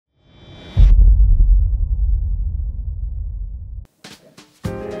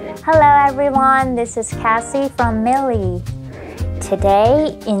Hello everyone, this is Cassie from Millie.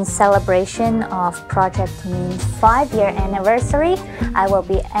 Today, in celebration of Project Moon's 5-year anniversary, I will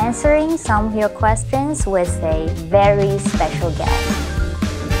be answering some of your questions with a very special guest.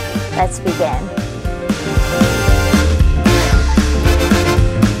 Let's begin.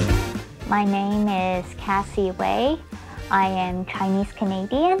 My name is Cassie Wei. I am Chinese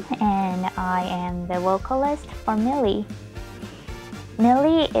Canadian and I am the vocalist for Millie.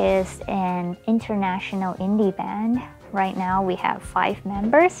 Millie is an international indie band. Right now we have 5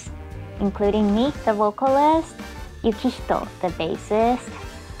 members, including me, the vocalist, Yukihito, the bassist,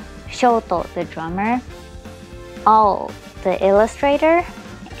 Shoto, the drummer, Ao, the illustrator,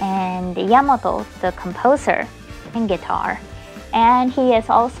 and Yamato, the composer and guitar. And he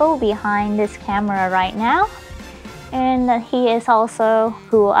is also behind this camera right now. And he is also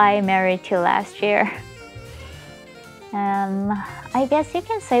who I married to last year. I guess you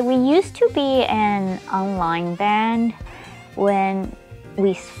can say we used to be an online band when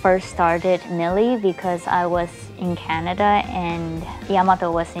we first started Millie, because I was in Canada and Yamato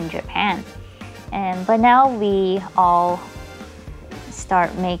was in Japan. But now we all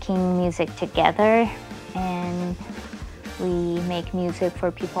start making music together, and we make music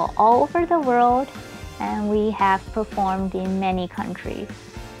for people all over the world, and we have performed in many countries.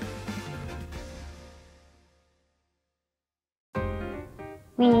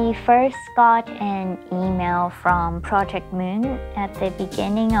 We first got an email from Project Moon at the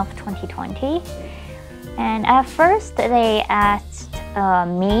beginning of 2020. And at first they asked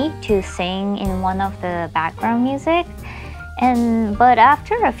me to sing in one of the background music. But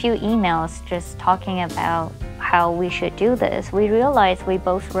after a few emails just talking about how we should do this, we realized we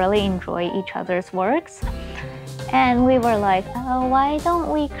both really enjoy each other's works. And we were like, oh, why don't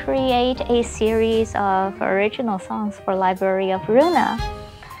we create a series of original songs for Library of Runa?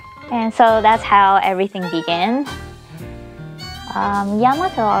 And so that's how everything began.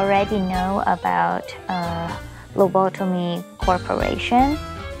 Yamato already know about Lobotomy Corporation,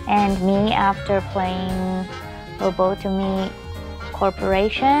 and me, after playing Lobotomy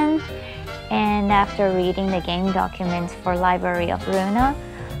Corporation and after reading the game documents for Library of Runa,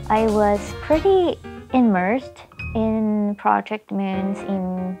 I was pretty immersed in Project Moon's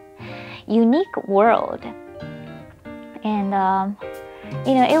unique world. And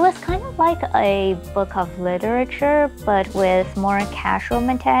it was kind of like a book of literature, but with more casual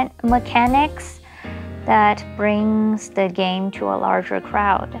mechanics that brings the game to a larger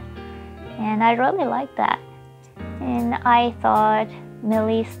crowd. And I really liked that. And I thought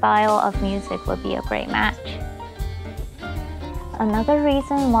Millie's style of music would be a great match. Another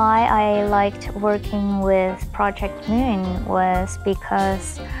reason why I liked working with Project Moon was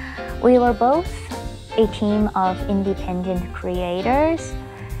because we were both a team of independent creators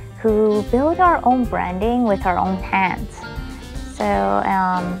who build our own branding with our own hands. So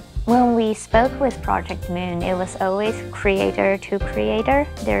when we spoke with Project Moon, it was always creator to creator.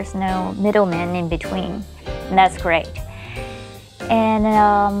 There's no middleman in between, and that's great.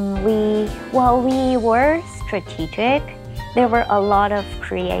 And we were strategic. There were a lot of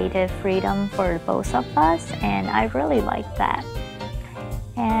creative freedom for both of us, and I really liked that.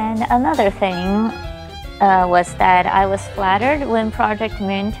 And another thing was that I was flattered when Project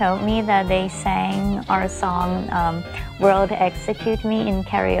Moon told me that they sang our song World Execute Me in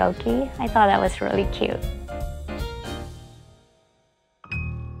karaoke. I thought that was really cute.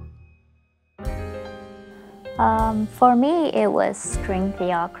 For me, it was String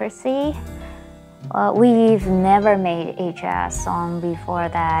Theocracy. We've never made a jazz song before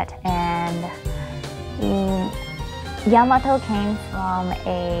that, and Yamato came from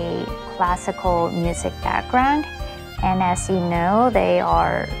a classical music background, and as you know, they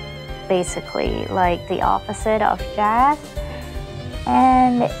are basically like the opposite of jazz.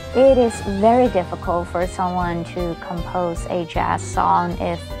 And it is very difficult for someone to compose a jazz song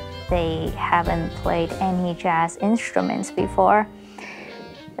if they haven't played any jazz instruments before.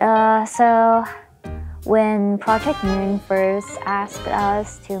 So when Project Moon first asked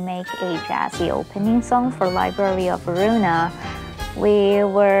us to make a jazzy opening song for Library of Runa, we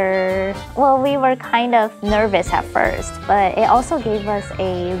were kind of nervous at first, but it also gave us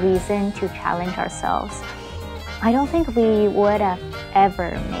a reason to challenge ourselves. I don't think we would have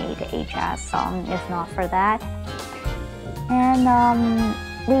ever made a jazz song if not for that. And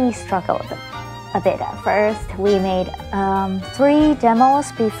we struggled a bit at first. We made 3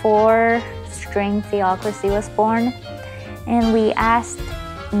 demos before String Theocracy was born, and we asked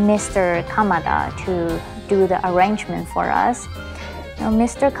Mr. Kamada to do the arrangement for us. Now,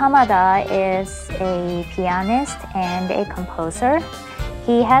 Mr. Kamada is a pianist and a composer,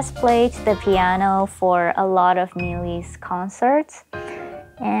 He has played the piano for a lot of Millie's concerts,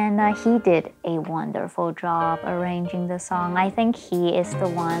 and he did a wonderful job arranging the song. I think he is the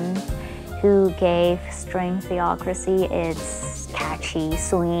one who gave String Theocracy its catchy,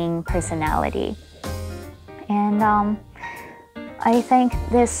 swing personality. And I think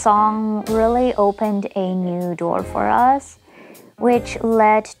this song really opened a new door for us, which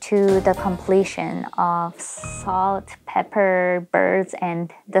led to the completion of Salt, Pepper, Birds,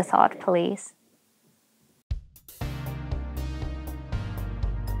 and The Thought Police.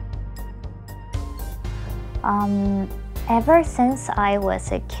 Ever since I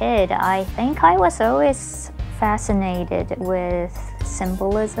was a kid, I think I was always fascinated with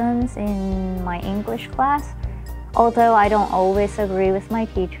symbolisms in my English class, although I don't always agree with my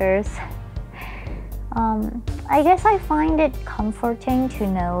teachers. I guess I find it comforting to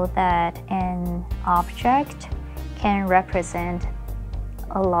know that an object can represent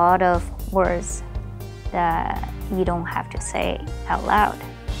a lot of words that you don't have to say out loud.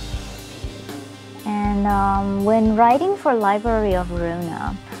 And when writing for Library of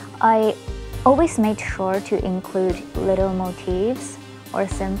Runa, I always made sure to include little motifs or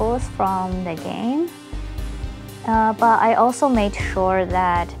symbols from the game. But I also made sure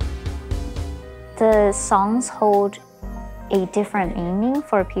that the songs hold a different meaning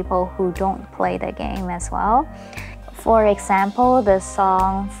for people who don't play the game as well. For example, the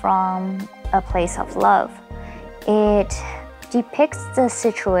song from A Place of Love. It depicts the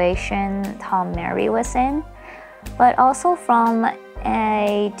situation Tom Mary was in, but also from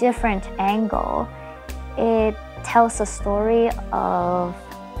a different angle. It tells a story of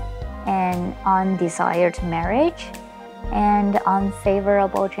an undesired marriage and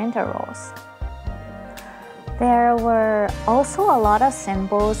unfavorable gender roles. There were also a lot of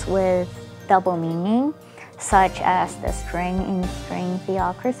symbols with double meaning, such as the string in String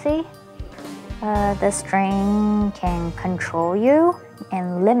Theocracy. The string can control you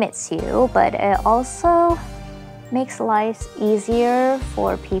and limits you, but it also makes life easier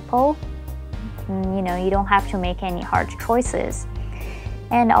for people. You know, you don't have to make any hard choices.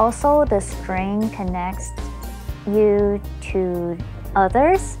 And also the string connects you to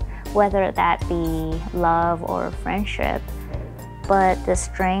others, whether that be love or friendship. But the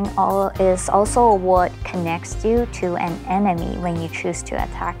string is also what connects you to an enemy when you choose to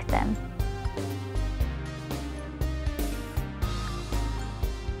attack them.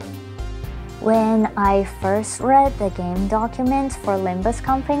 When I first read the game documents for Limbus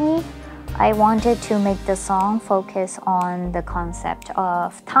Company, I wanted to make the song focus on the concept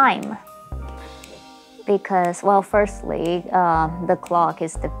of time. Because, well, firstly, the clock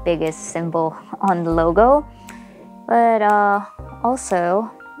is the biggest symbol on the logo. But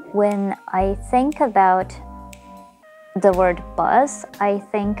also, when I think about the word bus, I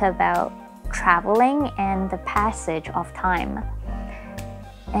think about traveling and the passage of time.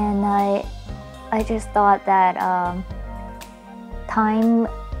 And I just thought that time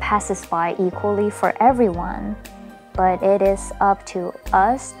passes by equally for everyone, but it is up to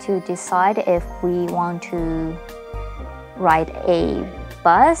us to decide if we want to ride a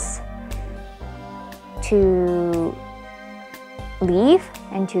bus to leave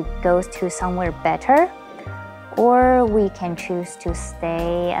and to go to somewhere better, or we can choose to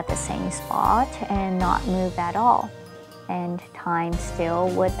stay at the same spot and not move at all, and time still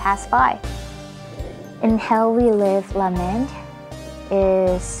would pass by. In Hell We Live, Lament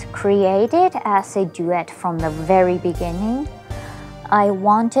is created as a duet from the very beginning. I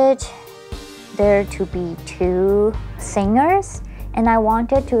wanted there to be two singers, and I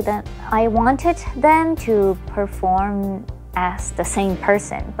wanted them to perform as the same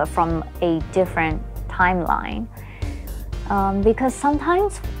person, but from a different timeline. Because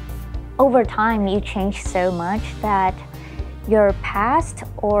sometimes over time you change so much that your past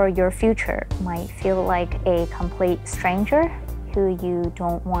or your future might feel like a complete stranger who you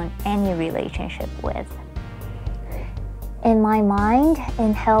don't want any relationship with. In my mind,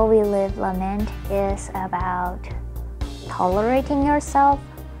 In Hell We Live, Lament is about tolerating yourself,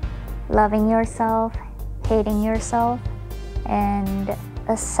 loving yourself, hating yourself, and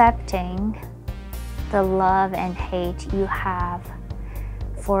accepting the love and hate you have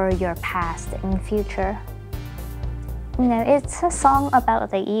for your past and future. You know, it's a song about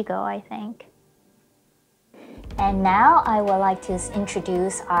the ego, I think. And now I would like to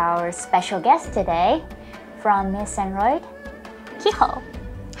introduce our special guest today from Miss and ROID, KIHOW.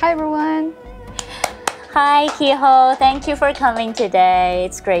 Hi everyone. Hi KIHOW, thank you for coming today.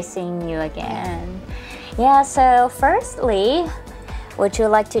 It's great seeing you again. Yeah, so firstly, would you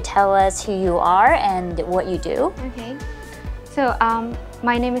like to tell us who you are and what you do? Okay. So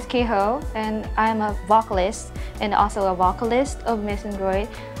my name is KIHOW, and I'm a vocalist and also a vocalist of Miss Android.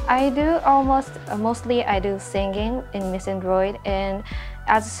 I do mostly I do singing in Miss Android, and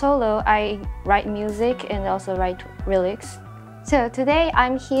as a solo I write music and also write lyrics. So today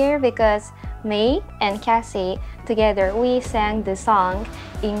I'm here because me and Cassie together we sang the song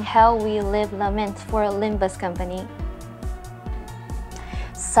In Hell We Live Lament for Limbus company.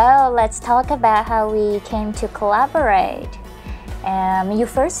 So let's talk about how we came to collaborate. You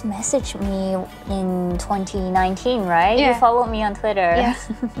first messaged me in 2019, right? Yeah. You followed me on Twitter.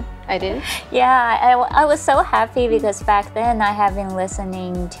 Yes, I did. Yeah, I was so happy because back then I have been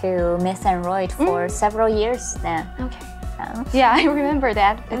listening to Miss and ROID for several years now. Okay. Yeah, I remember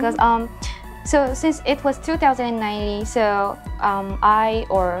that because so since it was 2019, so I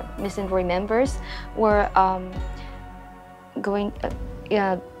or Miss and ROID members were going.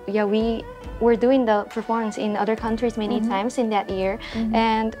 We were doing the performance in other countries many times in that year,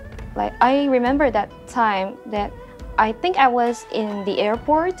 and like I remember that time that I think I was in the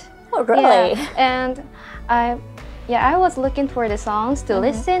airport. Oh, really? Yeah, and I was looking for the songs to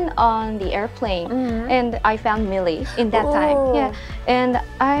listen on the airplane, and I found Millie in that time. Yeah, and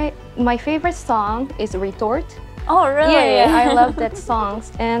my favorite song is Retort. Oh, really? Yeah, I love that song.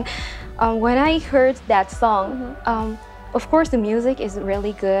 And when I heard that song, of course the music is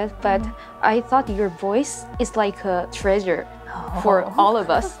really good, but I thought your voice is like a treasure for all of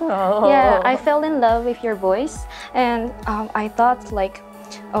us. Yeah, I fell in love with your voice, and I thought like,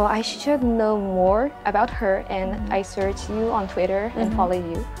 oh, I should know more about her, and I searched you on Twitter and followed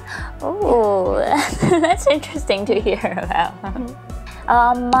you. Oh, that's interesting to hear about.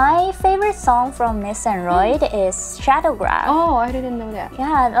 My favorite song from Miss and ROID is Shadowgraph. Oh, I didn't know that.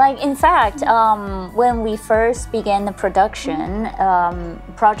 Yeah, like in fact, when we first began the production,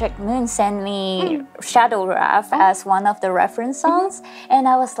 Project Moon sent me Shadowgraph as one of the reference songs, and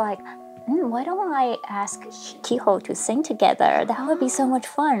I was like, why don't I ask KIHOW to sing together? That would be so much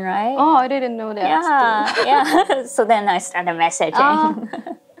fun, right? Oh, I didn't know that. Yeah, yeah. So then I started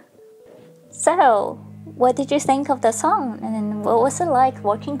messaging. So, what did you think of the song, and what was it like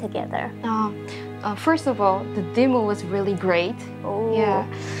working together? First of all, the demo was really great. Oh. Yeah,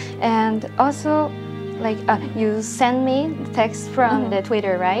 and also, like you sent me the text from the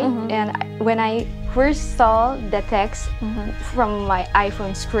Twitter, right? And when I first saw the text from my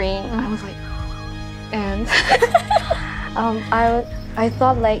iPhone screen, I was like, and I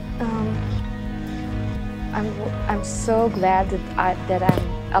thought like, I'm so glad that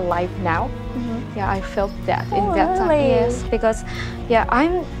I'm alive now. Yeah, I felt that in that time. Really? Yes, because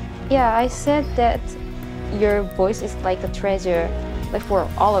I said that your voice is like a treasure, like for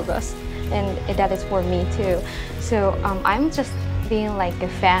all of us, and that is for me too. So I'm just being like a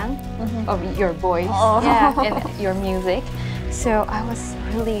fan of your voice, and your music. So I was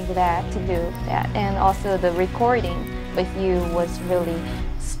really glad to do that, and also the recording with you was really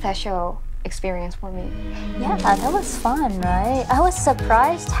special experience for me. Yeah, that was fun, right? I was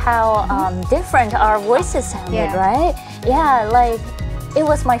surprised how different our voices sounded, right? Yeah, like it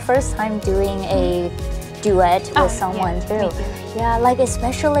was my first time doing a duet with someone too. Yeah, like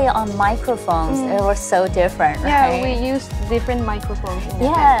especially on microphones, it was so different, right? Yeah, we used different microphones.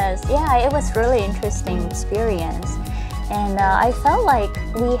 Yes, yeah, it was really interesting experience, and I felt like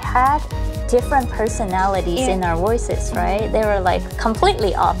we had different personalities in our voices, right? They were like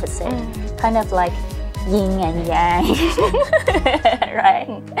completely opposite, kind of like yin and yang,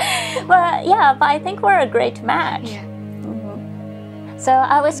 right? But I think we're a great match. Yeah. So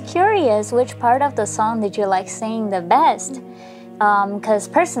I was curious, which part of the song did you like singing the best? Because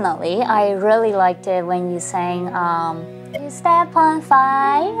personally, I really liked it when you sang "You Step on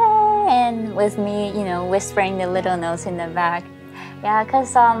Fire" and with me, whispering the little notes in the back. Yeah,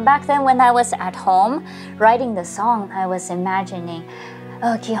 because back then when I was at home writing the song, I was imagining,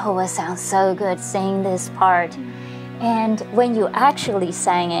 oh, KIHOW would sound so good singing this part. And when you actually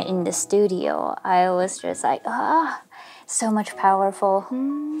sang it in the studio, I was just like, so much powerful.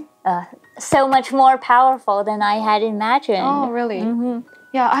 So much more powerful than I had imagined. Oh, really?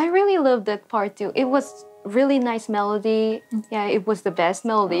 Yeah, I really loved that part too. It was really nice melody. Yeah, it was the best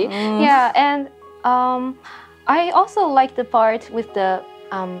melody. Yeah, and I also liked the part with the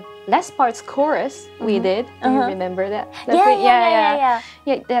last part's chorus we did. Do you remember that? Yeah.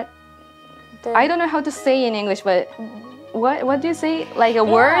 That I don't know how to say in English, but what do you say? Like a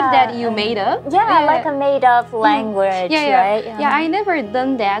word that you made up? Yeah, like a made-up language, right? Yeah, I never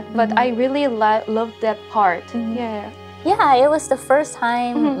done that, but I really loved that part. Yeah, it was the first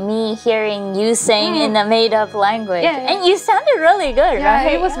time me hearing you sing in a made-up language. And you sounded really good,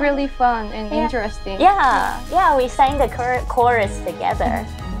 right? It was really fun and interesting. Yeah, we sang the chorus together.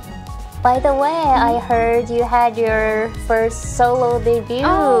 By the way, I heard you had your first solo debut.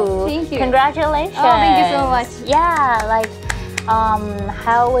 Oh, thank you. Congratulations. Oh, thank you so much. Yeah, like,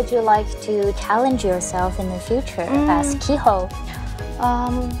 how would you like to challenge yourself in the future as KIHOW?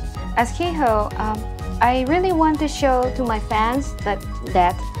 As KIHOW, I really want to show to my fans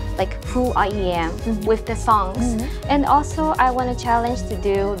that like who I am with the songs. And also I want to challenge to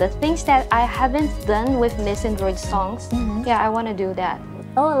do the things that I haven't done with Miss Android songs. Yeah, I want to do that.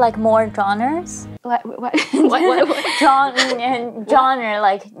 Oh, like more genres? What? Genre,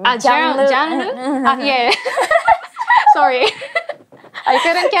 like genre? Yeah. Sorry. I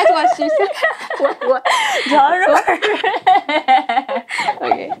couldn't catch what she said. What? Genre?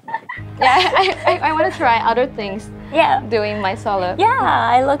 Okay. Yeah, I want to try other things. Yeah. Doing my solo. Yeah,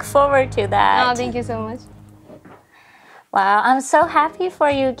 I look forward to that. Oh, thank you so much. Wow, I'm so happy for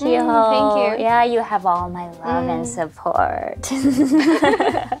you, KIHOW. Thank you. Yeah, you have all my love and support.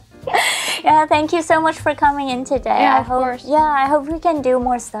 Yeah, thank you so much for coming in today. Yeah, of course. Yeah, I hope we can do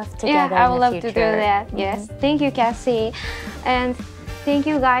more stuff together. Yeah, I would love future. to do that. Yes. Thank you, Cassie. And thank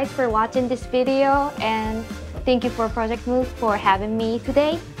you guys for watching this video. And thank you for Project Move for having me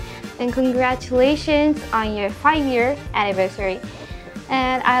today. And congratulations on your 5-year anniversary.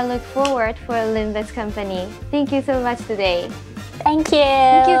 And I look forward for Limbus company. Thank you so much today. Thank you.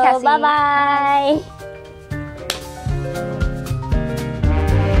 Thank you, Cassie. Bye-bye.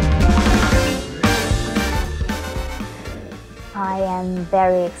 I am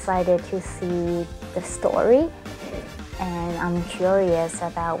very excited to see the story, and I'm curious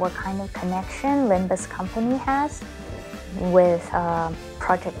about what kind of connection Limbus company has with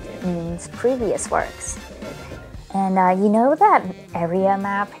Project Moon's previous works. And you know that area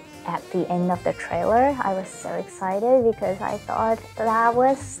map at the end of the trailer? I was so excited because I thought that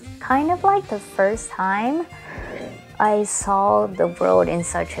was kind of like the first time I saw the world in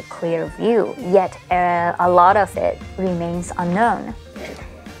such a clear view, yet a lot of it remains unknown.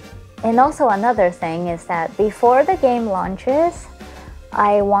 And also another thing is that before the game launches,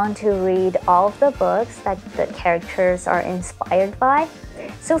 I want to read all of the books that the characters are inspired by.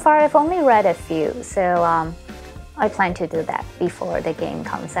 So far, I've only read a few, so I plan to do that before the game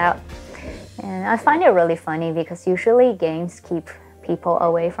comes out. And I find it really funny because usually games keep people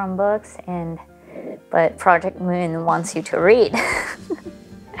away from books, but Project Moon wants you to read.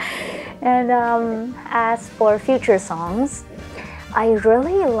 And as for future songs, I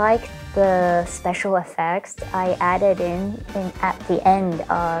really like the special effects I added in at the end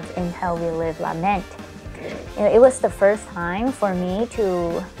of In Hell We Live Lament. You know, it was the first time for me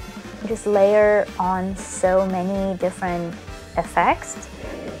to just layer on so many different effects,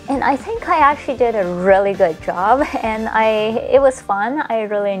 and I think I actually did a really good job, and it was fun. I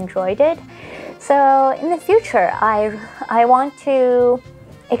really enjoyed it. So in the future, I want to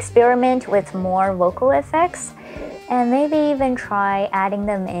experiment with more vocal effects and maybe even try adding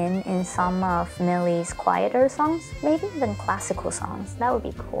them in some of Millie's quieter songs, maybe even classical songs. That would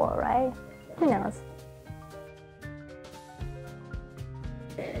be cool, right? Who knows?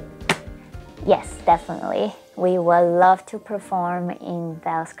 Yes, definitely. We would love to perform in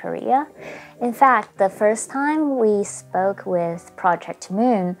South Korea. In fact, the first time we spoke with Project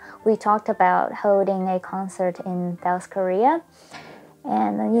Moon, we talked about holding a concert in South Korea.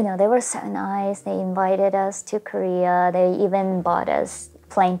 And you know, they were so nice. They invited us to Korea. They even bought us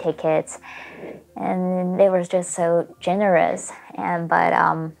plane tickets. And they were just so generous. But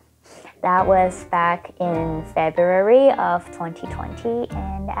that was back in February of 2020,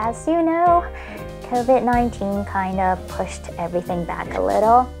 and as you know, COVID-19 kind of pushed everything back a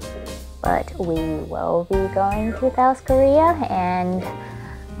little, but we will be going to South Korea, and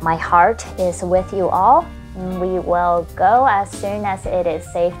my heart is with you all. We will go as soon as it is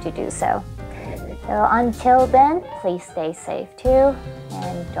safe to do so. So until then, please stay safe too,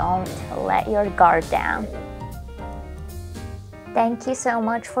 and don't let your guard down. Thank you so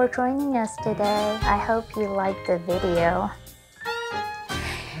much for joining us today. I hope you liked the video.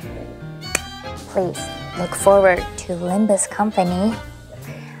 Please look forward to Limbus company.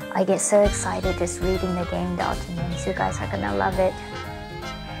 I get so excited just reading the game documents. You guys are gonna love it.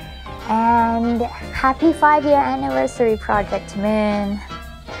 And happy 5-year anniversary, Project Moon.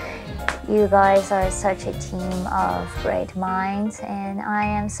 You guys are such a team of great minds, and I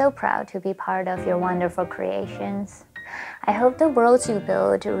am so proud to be part of your wonderful creations. I hope the worlds you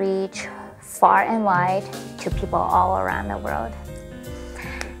build reach far and wide to people all around the world.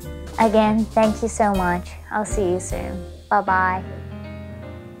 Again, thank you so much. I'll see you soon. Bye-bye.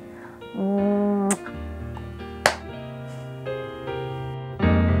 Oh,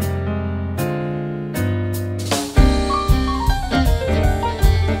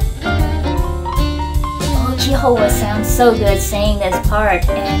 KIHOW will sound so good saying this part,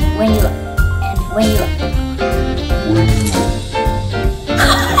 and when you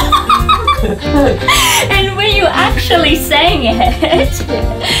and when you actually sang it,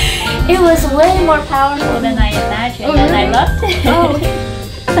 it was way more powerful than I imagined, and I loved it. Oh.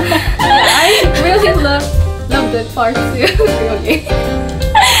 I really love that part too. Really.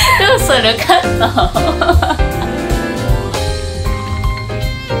 どうするカット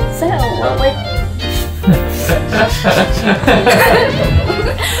So what would